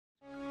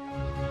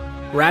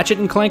Ratchet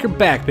and Clank are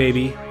back,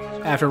 baby.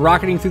 After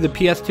rocketing through the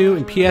PS2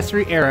 and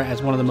PS3 era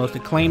as one of the most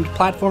acclaimed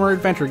platformer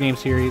adventure game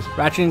series,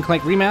 Ratchet &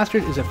 Clank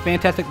Remastered is a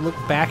fantastic look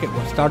back at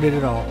what started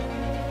it all.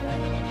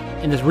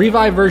 In this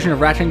revived version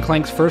of Ratchet &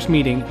 Clank's first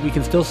meeting, we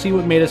can still see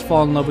what made us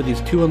fall in love with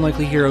these two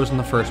unlikely heroes in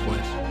the first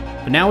place.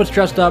 But now it's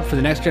dressed up for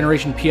the next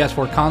generation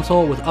PS4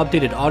 console with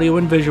updated audio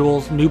and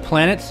visuals, new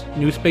planets,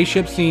 new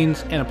spaceship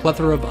scenes, and a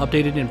plethora of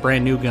updated and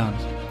brand new guns.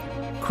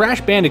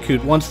 Crash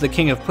Bandicoot, once the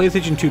king of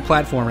PlayStation 2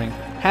 platforming,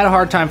 had a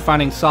hard time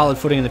finding solid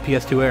footing in the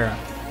PS2 era.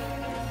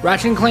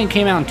 Ratchet & Clank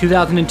came out in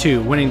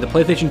 2002, winning the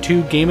PlayStation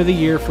 2 Game of the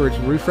Year for its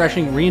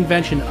refreshing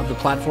reinvention of the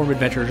platform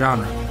adventure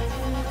genre.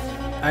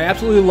 I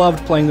absolutely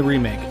loved playing the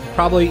remake,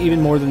 probably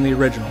even more than the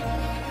original.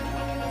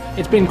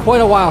 It's been quite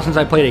a while since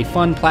I played a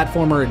fun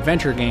platformer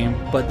adventure game,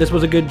 but this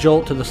was a good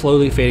jolt to the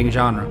slowly fading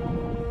genre.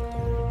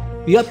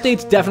 The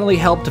updates definitely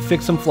helped to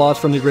fix some flaws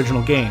from the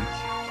original game.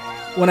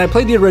 When I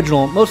played the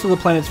original, most of the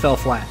planets fell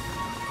flat.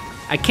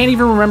 I can't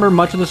even remember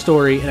much of the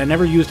story, and I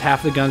never used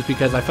half the guns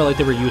because I felt like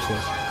they were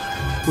useless.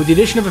 With the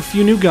addition of a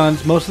few new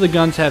guns, most of the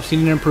guns have seen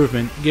an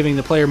improvement, giving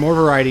the player more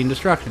variety and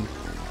destruction.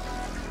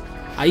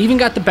 I even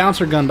got the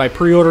bouncer gun by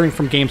pre-ordering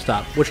from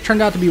GameStop, which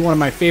turned out to be one of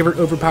my favorite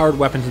overpowered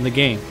weapons in the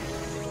game.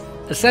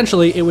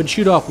 Essentially, it would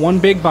shoot off one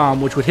big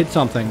bomb which would hit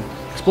something,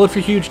 explode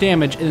for huge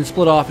damage, and then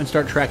split off and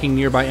start tracking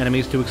nearby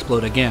enemies to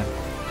explode again.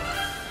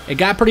 It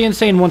got pretty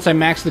insane once I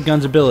maxed the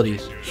gun's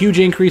abilities. Huge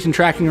increase in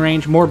tracking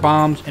range, more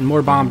bombs, and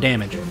more bomb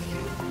damage.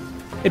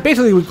 It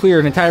basically would clear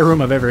an entire room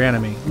of every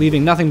enemy,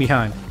 leaving nothing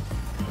behind.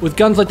 With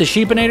guns like the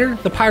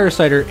Sheepinator, the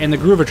Pyrociter, and the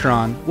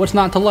Groovatron, what's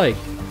not to like?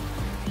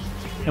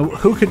 And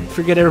who could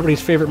forget everybody's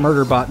favorite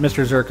murder bot,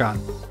 Mr. Zurkon?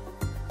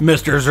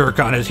 Mr.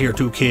 Zurkon is here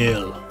to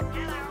kill.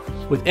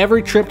 With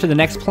every trip to the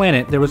next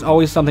planet, there was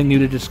always something new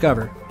to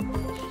discover.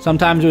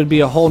 Sometimes it would be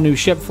a whole new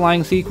ship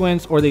flying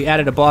sequence, or they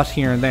added a boss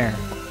here and there.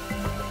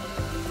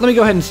 Let me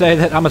go ahead and say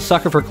that I'm a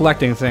sucker for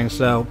collecting things,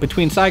 so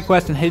between side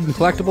quests and hidden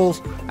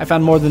collectibles, I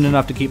found more than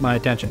enough to keep my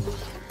attention.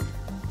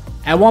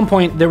 At one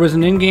point, there was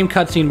an in-game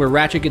cutscene where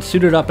Ratchet gets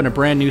suited up in a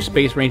brand new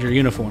Space Ranger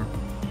uniform.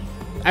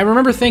 I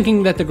remember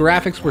thinking that the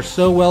graphics were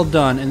so well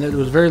done and that there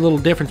was very little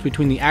difference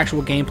between the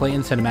actual gameplay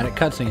and cinematic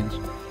cutscenes.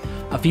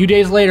 A few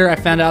days later, I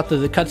found out that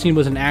the cutscene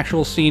was an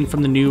actual scene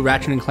from the new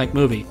Ratchet & Clank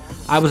movie.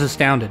 I was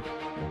astounded.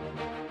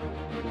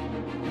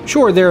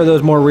 Sure, there are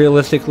those more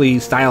realistically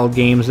styled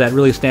games that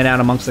really stand out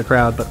amongst the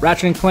crowd, but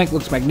Ratchet & Clank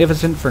looks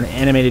magnificent for an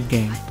animated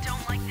game.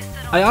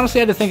 I honestly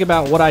had to think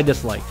about what I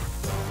disliked.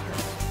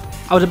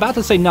 I was about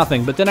to say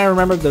nothing, but then I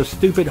remembered those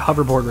stupid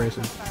hoverboard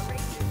races.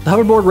 The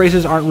hoverboard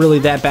races aren't really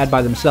that bad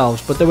by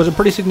themselves, but there was a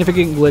pretty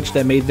significant glitch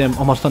that made them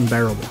almost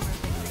unbearable.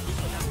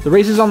 The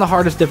races on the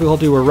hardest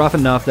difficulty were rough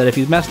enough that if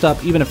you messed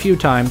up even a few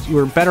times, you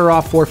were better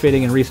off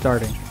forfeiting and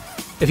restarting.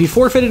 If you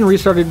forfeited and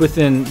restarted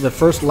within the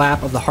first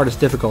lap of the hardest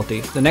difficulty,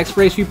 the next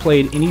race you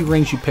played, any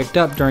rings you picked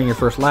up during your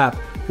first lap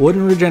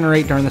wouldn't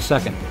regenerate during the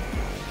second.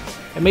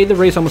 It made the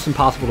race almost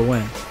impossible to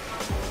win.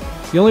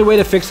 The only way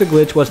to fix the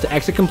glitch was to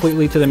exit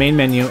completely to the main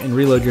menu and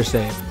reload your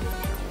save.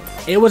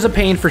 It was a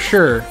pain for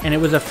sure, and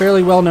it was a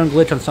fairly well-known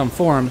glitch on some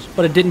forums,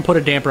 but it didn't put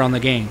a damper on the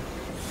game.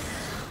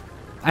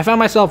 I found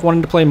myself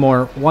wanting to play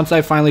more once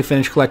I finally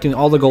finished collecting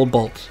all the gold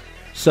bolts,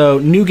 so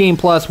New Game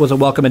Plus was a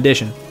welcome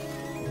addition.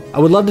 I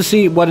would love to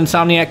see what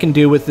Insomniac can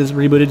do with this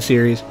rebooted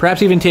series,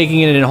 perhaps even taking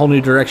it in a whole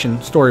new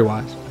direction,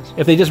 story-wise.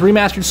 If they just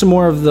remastered some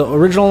more of the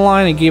original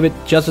line and gave it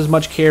just as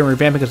much care and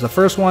revamping as the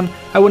first one,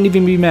 I wouldn't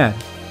even be mad.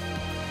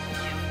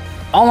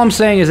 All I'm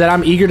saying is that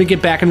I'm eager to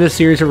get back into the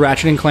series of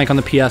Ratchet & Clank on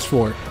the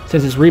PS4,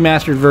 since its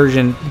remastered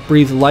version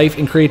breathes life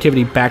and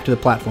creativity back to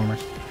the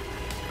platformers.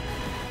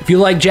 If you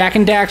like Jak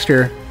and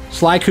Daxter,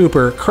 Sly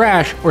Cooper,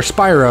 Crash, or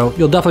Spyro,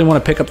 you'll definitely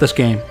want to pick up this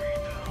game.